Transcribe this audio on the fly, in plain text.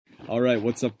All right,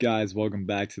 what's up, guys? Welcome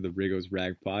back to the Riggo's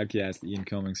Rag Podcast. Ian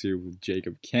Cummings here with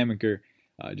Jacob Camenker.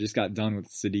 Just got done with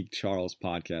Sadiq Charles'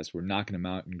 podcast. We're knocking them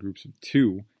out in groups of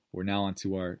two. We're now on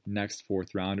to our next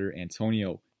fourth rounder,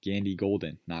 Antonio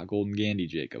Gandy-Golden. Not Golden Gandy,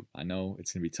 Jacob. I know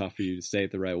it's going to be tough for you to say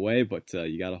it the right way, but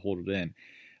you got to hold it in.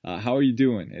 How are you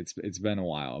doing? It's been a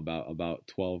while, about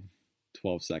 12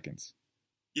 seconds.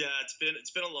 Yeah,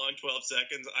 it's been a long 12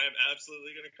 seconds. I am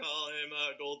absolutely going to call him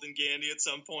Golden Gandy at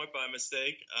some point by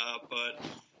mistake, but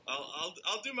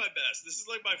I'll do my best. This is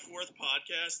like my fourth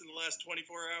podcast in the last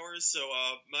 24 hours, so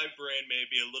my brain may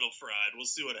be a little fried. We'll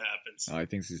see what happens. Oh, I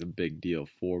think this is a big deal.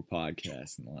 4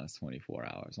 podcasts in the last 24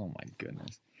 hours. Oh my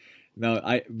goodness. No,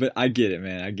 but I get it,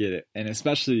 man. I get it, and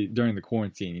especially during the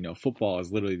quarantine, football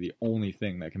is literally the only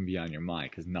thing that can be on your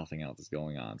mind because nothing else is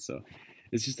going on. So.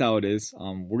 It's just how it is.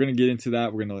 We're going to get into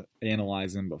that. We're going to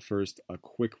analyze them. But first, a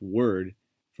quick word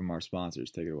from our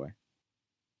sponsors. Take it away.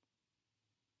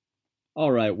 All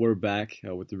right, we're back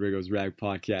with the Riggo's Rag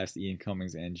Podcast, Ian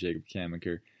Cummings and Jacob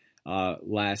Camenker.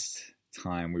 Last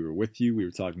time we were with you, we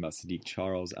were talking about Sadiq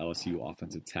Charles, LSU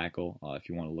offensive tackle. If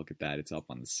you want to look at that, it's up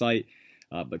on the site.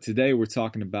 But today we're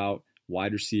talking about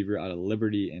wide receiver out of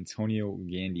Liberty, Antonio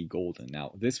Gandy-Golden.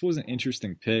 Now, this was an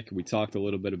interesting pick. We talked a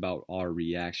little bit about our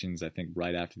reactions, I think,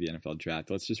 right after the NFL draft.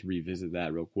 Let's just revisit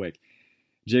that real quick.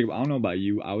 Jacob, I don't know about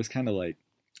you. I was kind of like,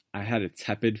 I had a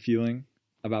tepid feeling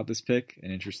about this pick.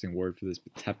 An interesting word for this,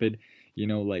 but tepid. I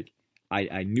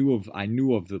knew of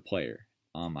the player.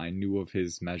 I knew of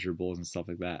his measurables and stuff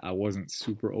like that. I wasn't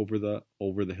super over the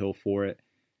hill for it.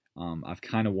 I've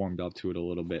kind of warmed up to it a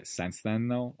little bit since then,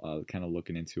 though. Kind of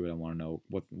looking into it, I want to know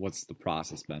what's the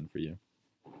process been for you.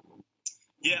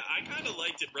 Yeah, I kind of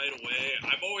liked it right away.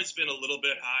 I've always been a little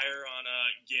bit higher on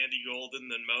Gandy-Golden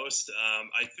than most.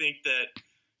 I think that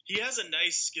he has a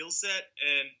nice skill set,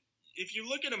 and if you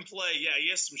look at him play, yeah, he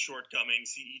has some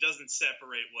shortcomings. He doesn't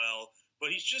separate well,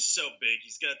 but he's just so big.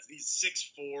 He's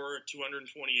 6'4",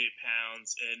 228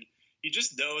 pounds, and he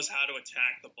just knows how to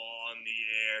attack the ball in the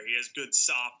air. He has good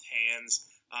soft hands.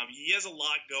 He has a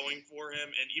lot going for him,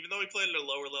 and even though he played at a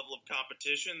lower level of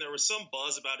competition, there was some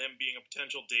buzz about him being a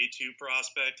potential day 2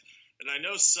 prospect. And I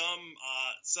know some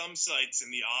sites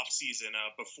in the offseason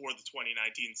before the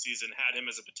 2019 season had him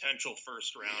as a potential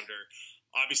first rounder.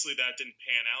 Obviously, that didn't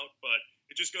pan out, but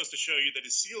it just goes to show you that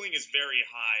his ceiling is very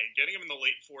high. Getting him in the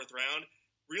late 4th round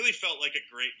really felt like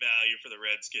a great value for the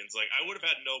Redskins. Like, I would have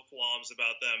had no qualms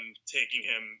about them taking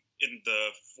him in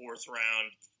the 4th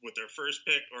round with their first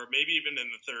pick, or maybe even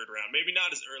in the 3rd round. Maybe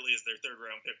not as early as their 3rd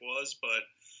round pick was, but,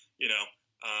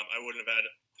 I wouldn't have had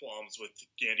qualms with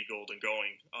Gandy-Golden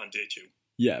going on day 2.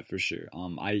 Yeah, for sure.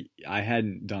 I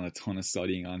hadn't done a ton of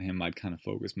studying on him. I'd kind of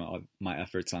focused my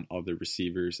efforts on other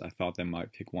receivers. I thought they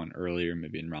might pick one earlier,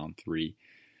 maybe in round 3.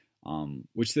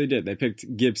 Which they did. They picked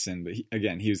Gibson, but he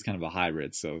was kind of a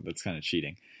hybrid, so that's kind of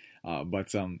cheating.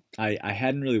 But I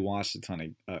hadn't really watched a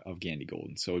ton of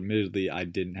Gandy-Golden, so admittedly I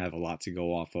didn't have a lot to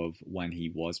go off of when he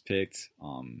was picked.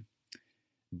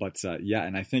 Yeah,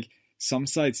 and I think some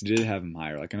sites did have him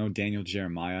higher. Like I know Daniel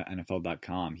Jeremiah,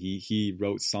 NFL.com, he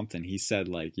wrote something. He said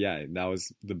like, yeah, that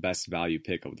was the best value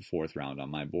pick of the 4th round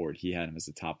on my board. He had him as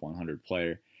a top 100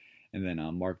 player. And then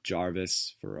Mark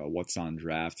Jarvis for What's on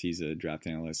Draft. He's a draft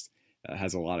analyst.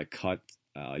 Has a lot of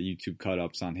YouTube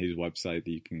cut-ups on his website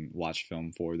that you can watch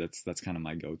film for. That's kind of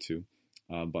my go-to.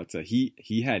 But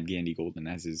he had Gandy-Golden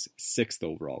as his 6th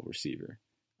overall receiver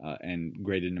and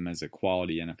graded him as a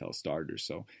quality NFL starter.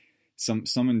 So some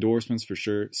endorsements for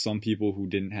sure. Some people who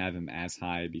didn't have him as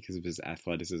high because of his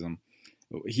athleticism.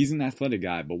 He's an athletic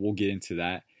guy, but we'll get into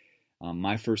that.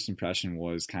 My first impression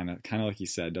was kind of like he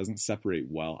said, doesn't separate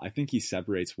well. I think he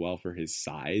separates well for his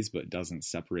size, but doesn't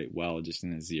separate well just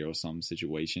in a zero-sum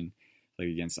situation, like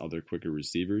against other quicker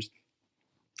receivers.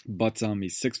 But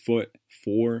he's 6'4",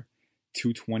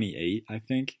 228, I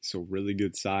think, so really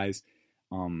good size.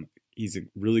 He's a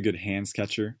really good hands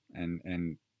catcher,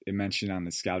 and it mentioned on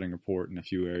the scouting report in a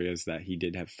few areas that he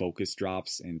did have focus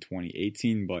drops in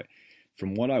 2018, but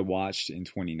from what I watched in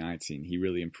 2019, he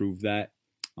really improved that.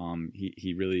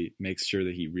 He really makes sure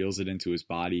that he reels it into his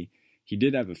body. He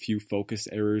did have a few focus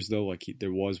errors though. Like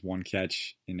there was one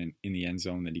catch in the end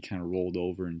zone that he kind of rolled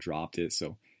over and dropped it.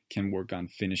 So can work on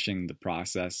finishing the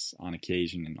process on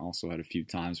occasion, and also had a few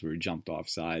times where he jumped off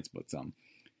sides. But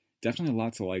definitely a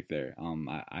lot to like there.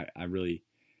 I really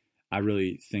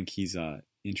think he's a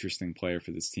interesting player for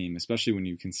this team, especially when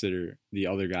you consider the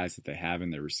other guys that they have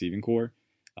in their receiving core.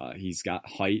 He's got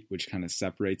height, which kind of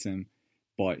separates him.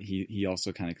 But he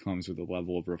also kind of comes with a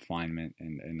level of refinement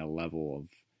and a level of,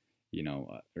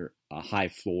 a high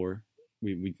floor.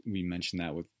 We mentioned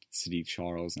that with Sadiq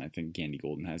Charles, and I think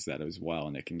Gandy-Golden has that as well,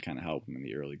 and it can kind of help him in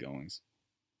the early goings.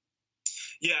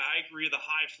 Yeah, I agree. The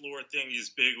high floor thing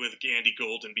is big with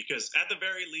Gandy-Golden because at the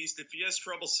very least, if he has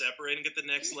trouble separating at the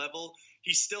next level,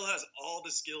 he still has all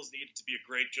the skills needed to be a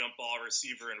great jump ball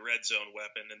receiver and red zone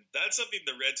weapon. And that's something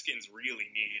the Redskins really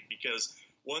need because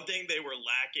one thing they were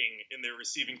lacking in their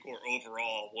receiving core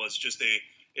overall was just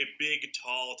a big,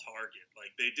 tall target.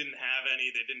 Like, they didn't have any.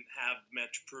 They didn't have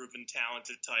much proven talent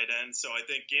at tight end. So I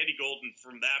think Gandy-Golden,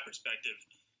 from that perspective,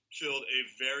 filled a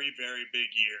very, very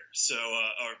big year. So,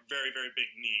 or very, very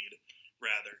big need,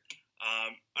 rather.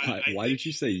 Why did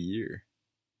you say year?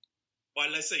 Why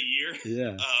did I say year?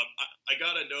 Yeah. I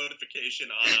got a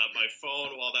notification on my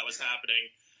phone while that was happening,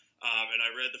 and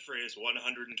I read the phrase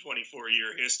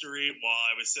 124-year history while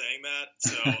I was saying that.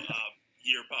 So,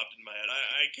 year popped in my head.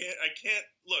 I can't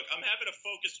look. I'm having a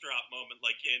focus drop moment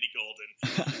like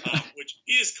Gandy-Golden, which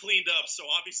he has cleaned up. So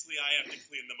obviously, I have to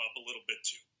clean them up a little bit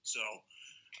too. So.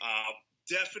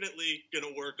 Definitely going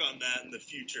to work on that in the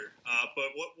future.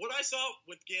 But what I saw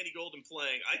with Gandy-Golden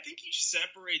playing, I think he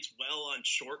separates well on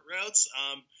short routes.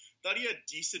 Thought he had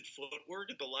decent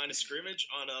footwork at the line of scrimmage.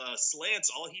 On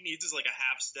slants, all he needs is like a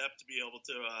half step to be able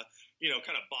to,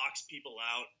 kind of box people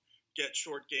out, get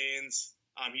short gains.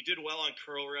 He did well on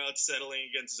curl routes,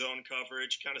 settling against zone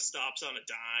coverage, kind of stops on a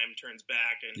dime, turns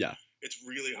back, and it's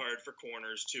really hard for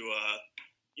corners to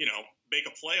make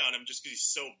a play on him just because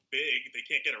he's so big. They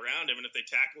can't get around him, and if they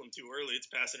tackle him too early, it's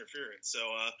pass interference. So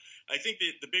I think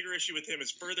the bigger issue with him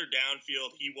is further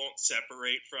downfield, he won't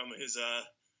separate from his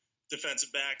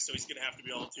defensive back, so he's going to have to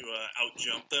be able to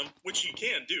out-jump them, which he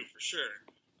can do for sure.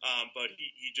 But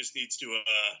he just needs to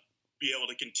be able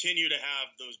to continue to have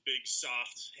those big,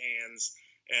 soft hands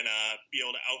and be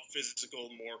able to out-physical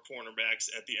more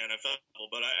cornerbacks at the NFL level.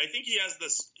 But I think he has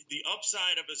the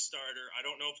upside of a starter. I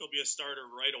don't know if he'll be a starter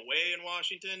right away in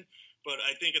Washington, but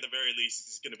I think at the very least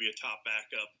he's going to be a top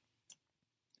backup.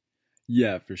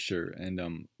 Yeah, for sure.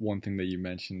 And one thing that you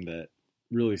mentioned that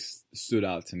really stood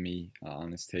out to me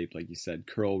on this tape, like you said,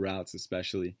 curl routes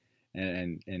especially,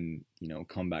 and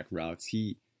comeback routes.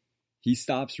 He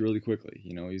stops really quickly.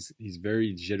 He's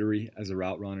very jittery as a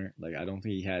route runner. Like, I don't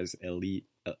think he has elite,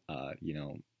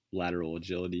 lateral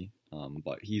agility.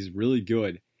 But he's really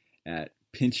good at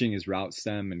pinching his route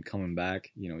stem and coming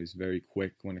back. He's very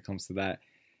quick when it comes to that.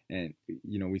 And,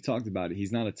 we talked about it.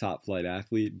 He's not a top flight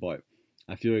athlete, but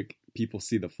I feel like people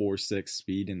see the 4.6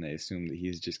 speed and they assume that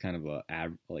he's just kind of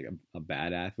a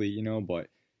bad athlete, But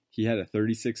he had a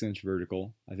 36-inch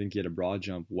vertical. I think he had a broad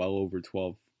jump well over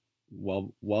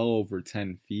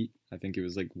 10 feet. I think it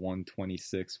was like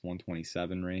 126,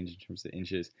 127 range in terms of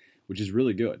inches, which is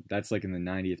really good. That's like in the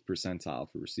 90th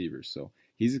percentile for receivers. So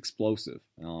he's explosive,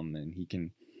 and he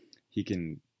can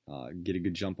get a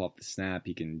good jump off the snap.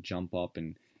 He can jump up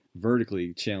and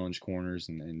vertically challenge corners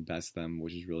and best them,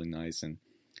 which is really nice. And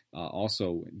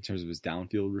also in terms of his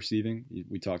downfield receiving,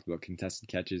 we talked about contested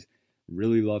catches.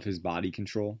 Really love his body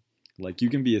control. Like, you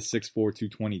can be a 6'4",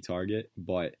 220 target,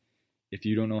 but if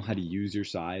you don't know how to use your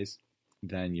size,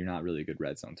 then you're not really a good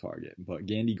red zone target. But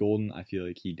Gandy-Golden, I feel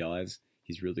like he does.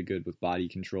 He's really good with body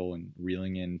control and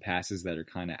reeling in passes that are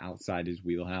kind of outside his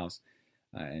wheelhouse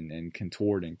and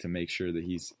contorting to make sure that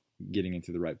he's getting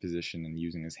into the right position and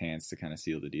using his hands to kind of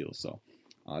seal the deal. So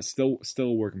still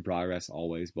a work in progress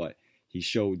always, but he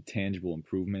showed tangible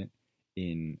improvement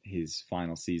in his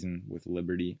final season with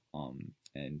Liberty.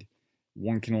 And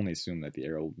one can only assume that the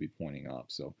arrow will be pointing up.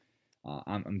 So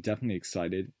I'm definitely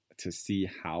excited to see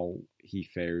how he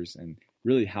fares and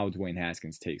really how Dwayne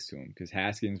Haskins takes to him. Because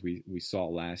Haskins, we saw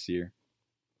last year,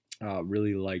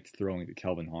 really liked throwing to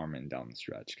Kelvin Harmon down the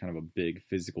stretch. Kind of a big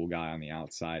physical guy on the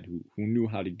outside who knew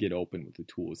how to get open with the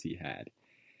tools he had.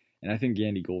 And I think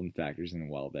Gandy-Golden factors in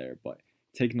well there. But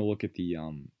taking a look at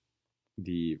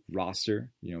the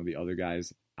roster, the other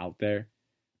guys out there,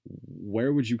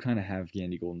 where would you kind of have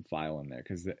Gandy-Golden file in there?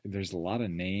 Because there's a lot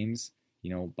of names.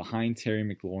 Behind Terry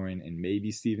McLaurin and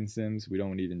maybe Steven Sims, we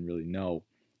don't even really know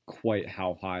quite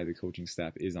how high the coaching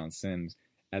staff is on Sims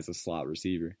as a slot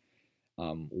receiver.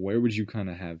 Where would you kind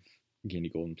of have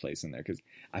Gandy-Golden place in there? Because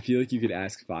I feel like you could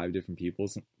ask five different people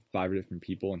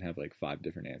and have like 5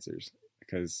 different answers.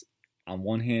 Because on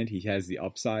one hand, he has the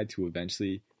upside to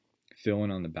eventually fill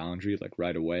in on the boundary like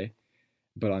right away.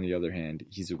 But on the other hand,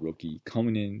 he's a rookie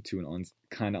coming into an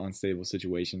kind of unstable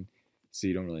situation, so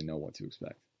you don't really know what to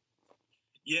expect.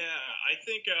 Yeah, I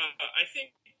think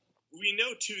we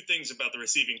know 2 things about the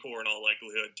receiving core in all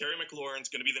likelihood. Terry McLaurin's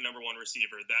going to be the number 1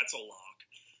 receiver. That's a lock.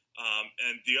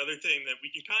 And the other thing that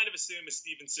we can kind of assume is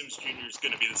Steven Sims Jr. is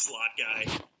going to be the slot guy.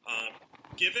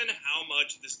 given how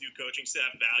much this new coaching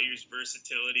staff values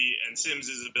versatility and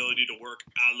Sims' ability to work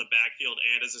out of the backfield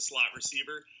and as a slot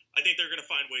receiver, I think they're going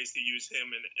to find ways to use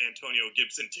him and Antonio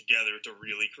Gibson together to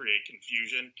really create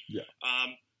confusion. Yeah.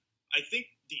 I think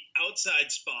the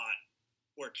outside spot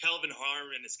where Kelvin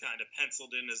Harmon is kind of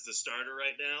penciled in as the starter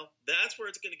right now, that's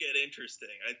where it's going to get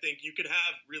interesting. I think you could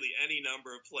have really any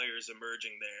number of players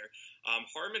emerging there.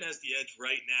 Harmon has the edge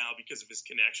right now because of his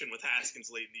connection with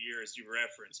Haskins late in the year, as you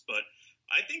referenced. But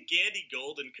I think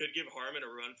Gandy-Golden could give Harmon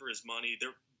a run for his money.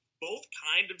 They're both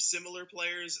kind of similar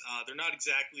players. They're not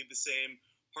exactly the same.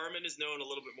 Harmon is known a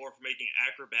little bit more for making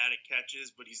acrobatic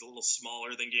catches, but he's a little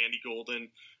smaller than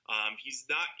Gandy-Golden. He's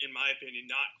not, in my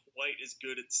opinion, not quite as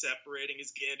good at separating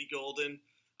as Gandy-Golden,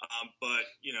 but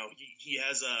you know he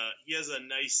has a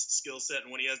nice skill set,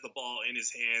 and when he has the ball in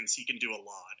his hands, he can do a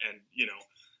lot. And you know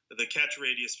the catch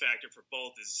radius factor for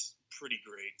both is pretty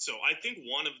great. So I think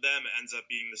one of them ends up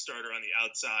being the starter on the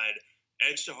outside,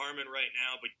 edge to Harmon right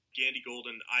now, but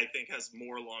Gandy-Golden I think has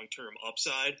more long-term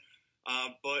upside.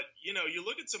 But you know you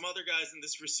look at some other guys in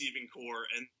this receiving core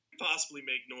and possibly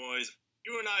make noise.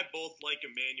 You and I both like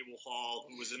Emmanuel Hall,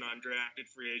 who was an undrafted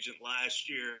free agent last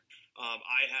year.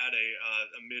 I had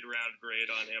a mid-round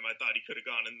grade on him. I thought he could have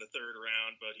gone in the third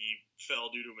round, but he fell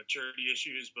due to maturity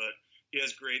issues. But he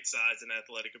has great size and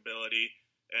athletic ability.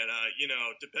 And, you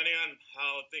know, depending on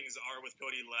how things are with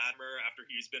Cody Latimer after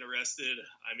he's been arrested,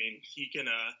 I mean, he could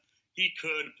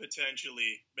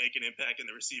potentially make an impact in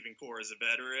the receiving core as a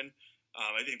veteran.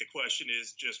 I think the question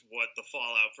is just what the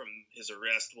fallout from his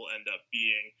arrest will end up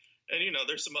being. And, you know,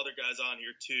 there's some other guys on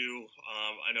here, too.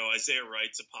 I know Isaiah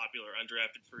Wright's a popular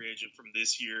undrafted free agent from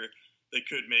this year that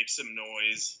could make some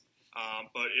noise.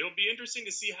 But it'll be interesting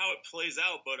to see how it plays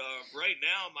out. But right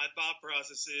now, my thought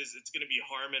process is it's going to be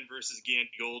Harmon versus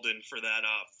Gandy-Golden for that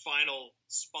final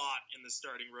spot in the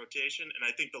starting rotation. And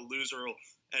I think the loser will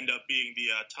end up being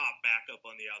the top backup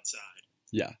on the outside.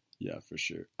 Yeah, for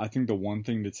sure. I think the one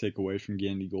thing to take away from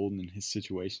Gandy-Golden in his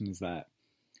situation is that,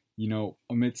 you know,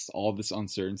 amidst all this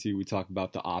uncertainty, we talk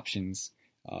about the options.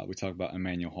 We talk about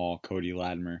Emmanuel Hall, Cody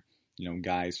Latimer, you know,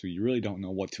 guys who you really don't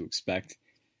know what to expect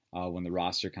when the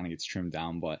roster kind of gets trimmed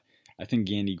down. But I think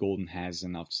Gandy-Golden has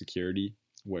enough security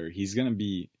where he's going to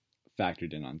be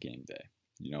factored in on game day.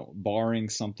 You know, barring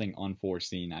something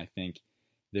unforeseen, I think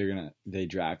they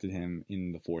drafted him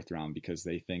in the fourth round because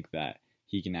they think that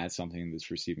he can add something in this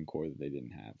receiving core that they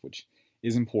didn't have, which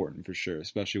is important for sure,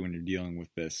 especially when you're dealing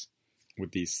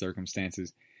with these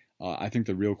circumstances. I think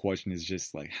the real question is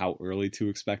just like how early to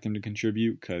expect him to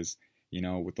contribute because, you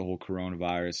know, with the whole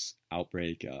coronavirus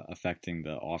outbreak affecting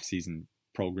the offseason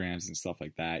programs and stuff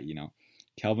like that, you know,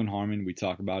 Kelvin Harmon, we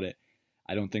talk about it.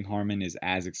 I don't think Harmon is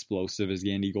as explosive as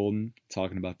Gandy-Golden.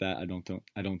 Talking about that,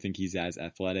 I don't think he's as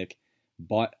athletic,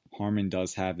 but Harmon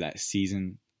does have that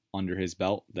season under his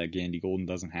belt that Gandy-Golden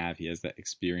doesn't have. He has that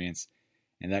experience,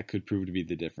 and that could prove to be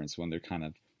the difference when they're kind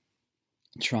of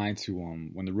trying to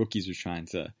when the rookies are trying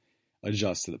to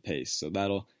adjust to the pace. So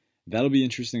that'll be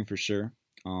interesting for sure.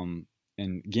 And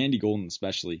Gandy-Golden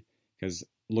especially, because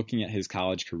looking at his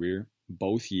college career,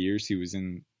 both years he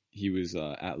was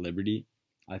at Liberty,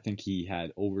 I think he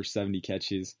had over 70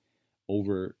 catches,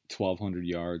 over 1,200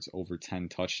 yards, over 10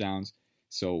 touchdowns.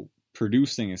 So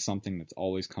producing is something that's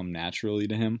always come naturally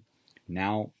to him.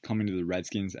 Now coming to the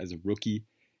Redskins as a rookie,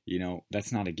 you know,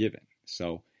 that's not a given.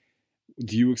 So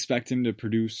do you expect him to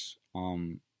produce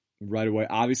right away?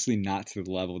 Obviously not to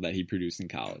the level that he produced in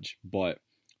college, but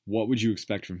what would you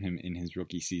expect from him in his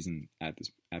rookie season at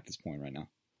this point right now?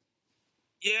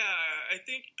 Yeah, I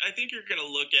think you're going to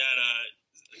look at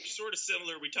sort of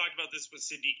similar. We talked about this with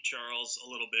Sadiq Charles a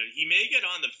little bit. He may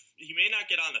not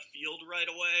get on the field right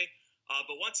away,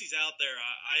 but once he's out there,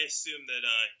 I assume that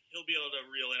he'll be able to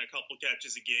reel in a couple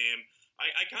catches a game.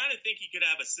 I kind of think he could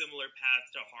have a similar path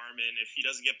to Harmon if he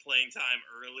doesn't get playing time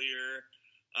earlier.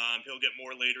 He'll get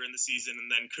more later in the season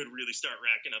and then could really start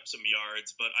racking up some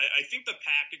yards. But I think the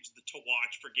package to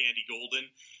watch for Gandy-Golden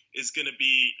is going to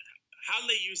be how do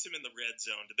they use him in the red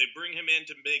zone? Do they bring him in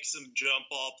to make some jump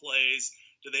ball plays?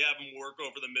 Do they have him work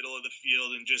over the middle of the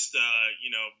field and just,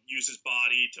 use his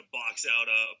body to box out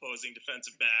opposing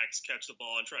defensive backs, catch the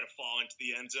ball, and try to fall into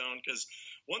the end zone? Because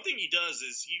one thing he does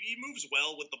is he moves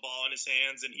well with the ball in his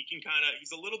hands, and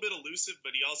he's a little bit elusive,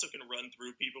 but he also can run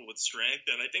through people with strength.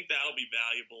 And I think that'll be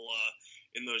valuable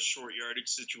in those short yardage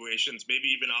situations,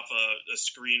 maybe even off a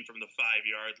screen from the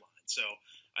 5-yard line. So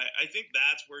I think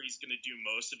that's where he's going to do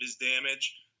most of his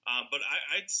damage. But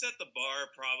I'd set the bar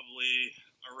probably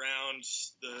around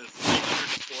the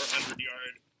 300 to 400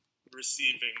 yard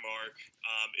receiving mark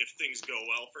if things go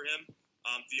well for him.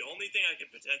 The only thing I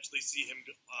could potentially see him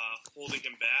holding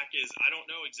him back is I don't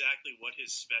know exactly what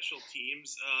his special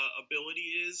teams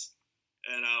ability is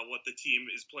and what the team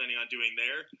is planning on doing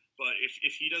there. But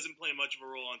if he doesn't play much of a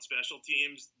role on special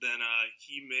teams, then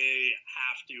he may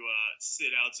have to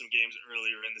sit out some games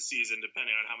earlier in the season,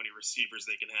 depending on how many receivers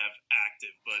they can have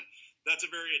active. But that's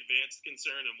a very advanced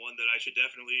concern and one that I should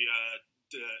definitely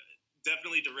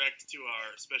direct to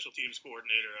our special teams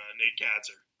coordinator, Nate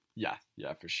Katzer.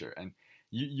 Yeah, for sure. And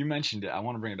you mentioned it. I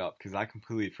want to bring it up because I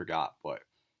completely forgot, but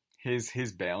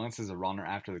his balance as a runner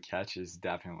after the catch is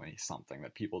definitely something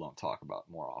that people don't talk about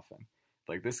more often.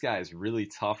 Like, this guy is really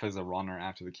tough as a runner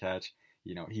after the catch.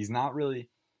 You know, he's not really,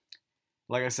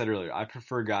 like I said earlier, I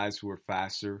prefer guys who are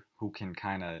faster, who can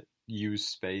kind of use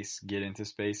space, get into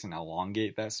space, and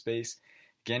elongate that space.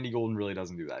 Gandy-Golden really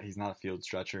doesn't do that. He's not a field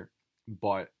stretcher,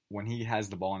 but when he has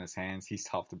the ball in his hands, he's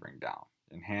tough to bring down.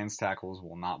 And hands tackles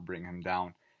will not bring him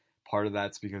down. Part of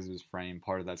that's because of his frame.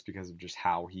 Part of that's because of just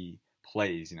how he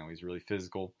plays. You know, he's really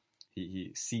physical.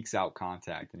 He seeks out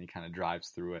contact and he kind of drives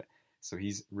through it. So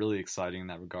he's really exciting in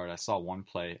that regard. I saw one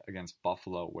play against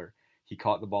Buffalo where he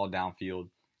caught the ball downfield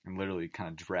and literally kind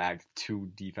of dragged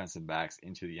two defensive backs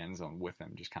into the end zone with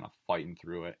him, just kind of fighting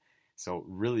through it. So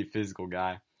really physical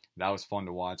guy. That was fun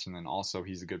to watch. And then also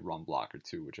he's a good run blocker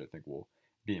too, which I think will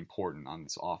be important on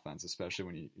this offense, especially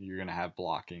when you're going to have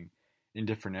blocking in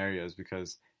different areas,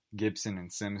 because Gibson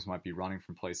and Sims might be running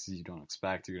from places you don't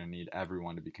expect. You're going to need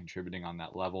everyone to be contributing on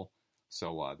that level.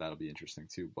 So that'll be interesting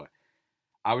too. But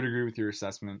I would agree with your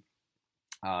assessment.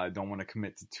 I don't want to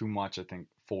commit to too much. I think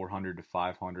 400 to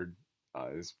 500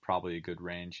 is probably a good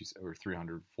range, or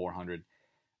 300, 400,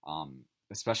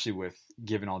 especially with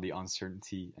given all the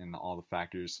uncertainty and all the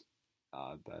factors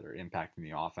that are impacting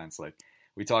the offense. Like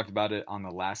we talked about it on the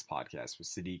last podcast with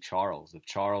Sadiq Charles. If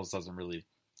Charles doesn't really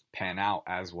pan out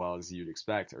as well as you'd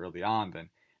expect early on, then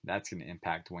that's going to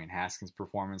impact Dwayne Haskins'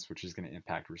 performance, which is going to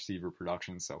impact receiver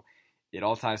production. So it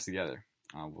all ties together.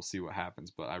 We'll see what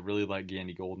happens. But I really like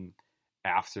Gandy-Golden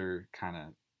after kind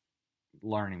of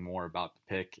learning more about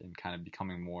the pick and kind of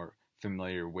becoming more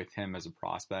familiar with him as a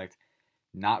prospect.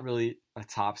 Not really a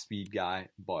top speed guy,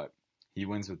 but he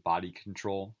wins with body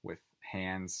control, with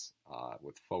hands,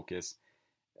 with focus,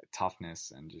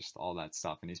 toughness, and just all that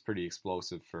stuff. And he's pretty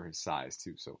explosive for his size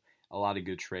too. So a lot of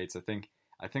good traits. I think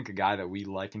a guy that we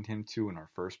likened him to in our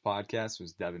first podcast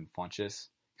was Devin Funchess,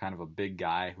 kind of a big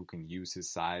guy who can use his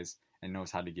size and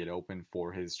knows how to get open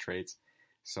for his traits.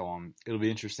 So it'll be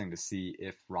interesting to see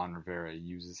if Ron Rivera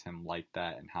uses him like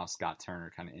that and how Scott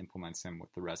Turner kind of implements him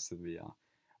with the rest of the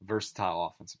versatile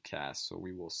offensive cast. So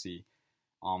we will see.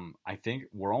 I think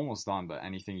we're almost done, but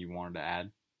anything you wanted to add?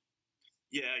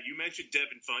 Yeah, you mentioned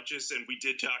Devin Funchess, and we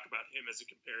did talk about him as a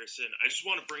comparison. I just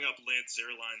want to bring up Lance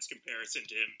Zierlein's comparison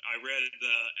to him. I read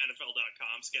the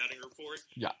NFL.com scouting report,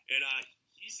 yeah, and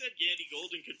he said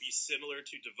Gandy-Golden could be similar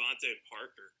to Devontae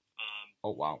Parker.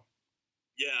 Oh, wow.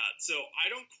 Yeah, so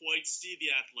I don't quite see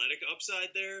the athletic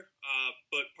upside there,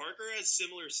 but Parker has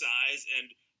similar size, and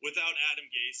without Adam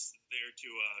Gase there to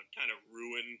kind of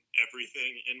ruin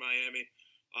everything in Miami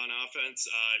on offense,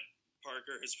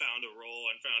 Parker has found a role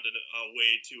and found a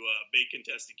way to make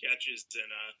contested catches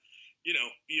and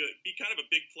be kind of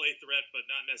a big play threat, but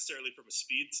not necessarily from a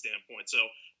speed standpoint. So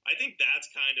I think that's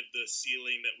kind of the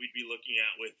ceiling that we'd be looking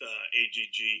at with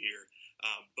AGG here.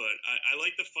 But I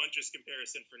like the Funchess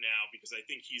comparison for now because I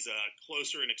think he's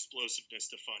closer in explosiveness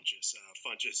to Funchess.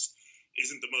 Funchess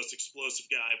isn't the most explosive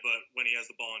guy, but when he has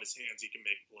the ball in his hands, he can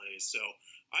make plays. So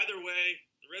either way,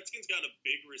 the Redskins got a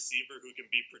big receiver who can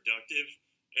be productive,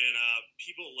 and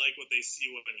people like what they see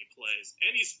when he plays.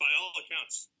 And he's, by all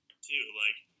accounts, too.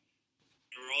 Like,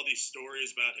 there were all these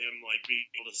stories about him, like, being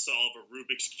able to solve a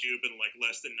Rubik's Cube in, like,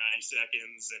 less than 90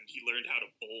 seconds, and he learned how to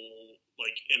bowl,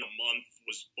 like, in a month,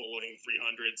 was bowling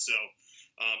 300. So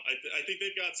I think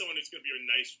they've got someone who's going to be a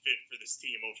nice fit for this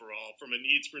team overall, from a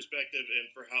needs perspective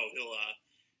and for how he'll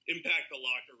impact the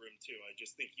locker room, too. I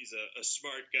just think he's a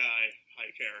smart guy,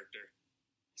 high character.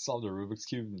 Solved a Rubik's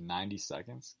Cube in 90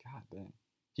 seconds? God dang.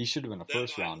 He should have been a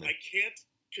first rounder. I can't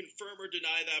confirm or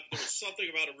deny that, but there was something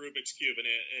about a Rubik's Cube and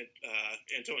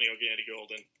Antonio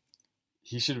Gandy-Golden.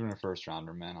 He should have been a first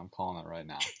rounder, man. I'm calling it right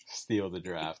now. Steal the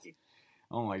draft.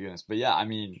 Oh my goodness. But yeah, I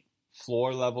mean,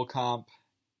 floor level comp,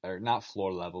 or not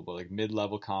floor level, but like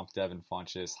mid-level comp, Devin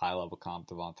Funchess, high-level comp,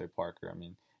 Devontae Parker. I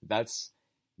mean, that's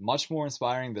much more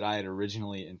inspiring than I had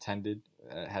originally intended,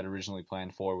 had originally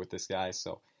planned for with this guy.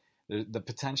 So the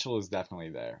potential is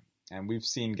definitely there. And we've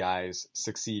seen guys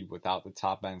succeed without the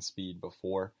top-end speed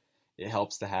before. It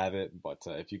helps to have it, but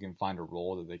if you can find a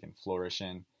role that they can flourish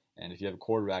in, and if you have a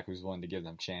quarterback who's willing to give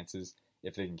them chances,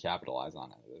 if they can capitalize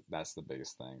on it. That's the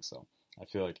biggest thing. So I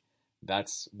feel like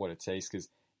that's what it takes, because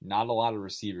not a lot of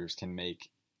receivers can make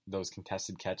those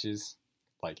contested catches,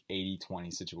 like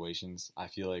 80-20 situations. I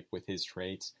feel like with his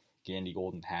traits,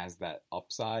 Gandy-Golden has that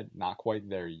upside. Not quite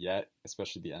there yet,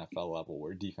 especially the NFL level,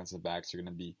 where defensive backs are going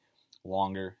to be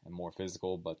longer and more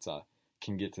physical, but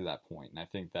can get to that point. And I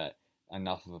think that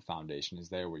enough of a foundation is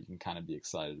there where you can kind of be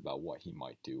excited about what he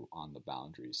might do on the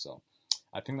boundaries. So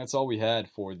I think that's all we had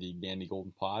for the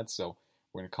Gandy-Golden pod. So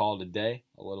we're going to call it a day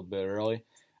a little bit early.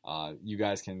 You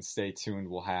guys can stay tuned.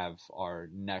 We'll have our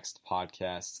next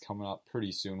podcast coming up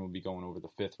pretty soon. We'll be going over the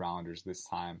fifth rounders this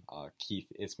time. Keith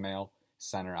Ismail,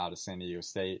 center out of San Diego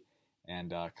State,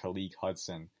 and Khalid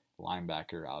Hudson,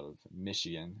 linebacker out of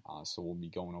Michigan. So we'll be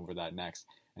going over that next.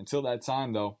 Until that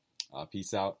time, though,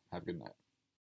 peace out. Have a good night.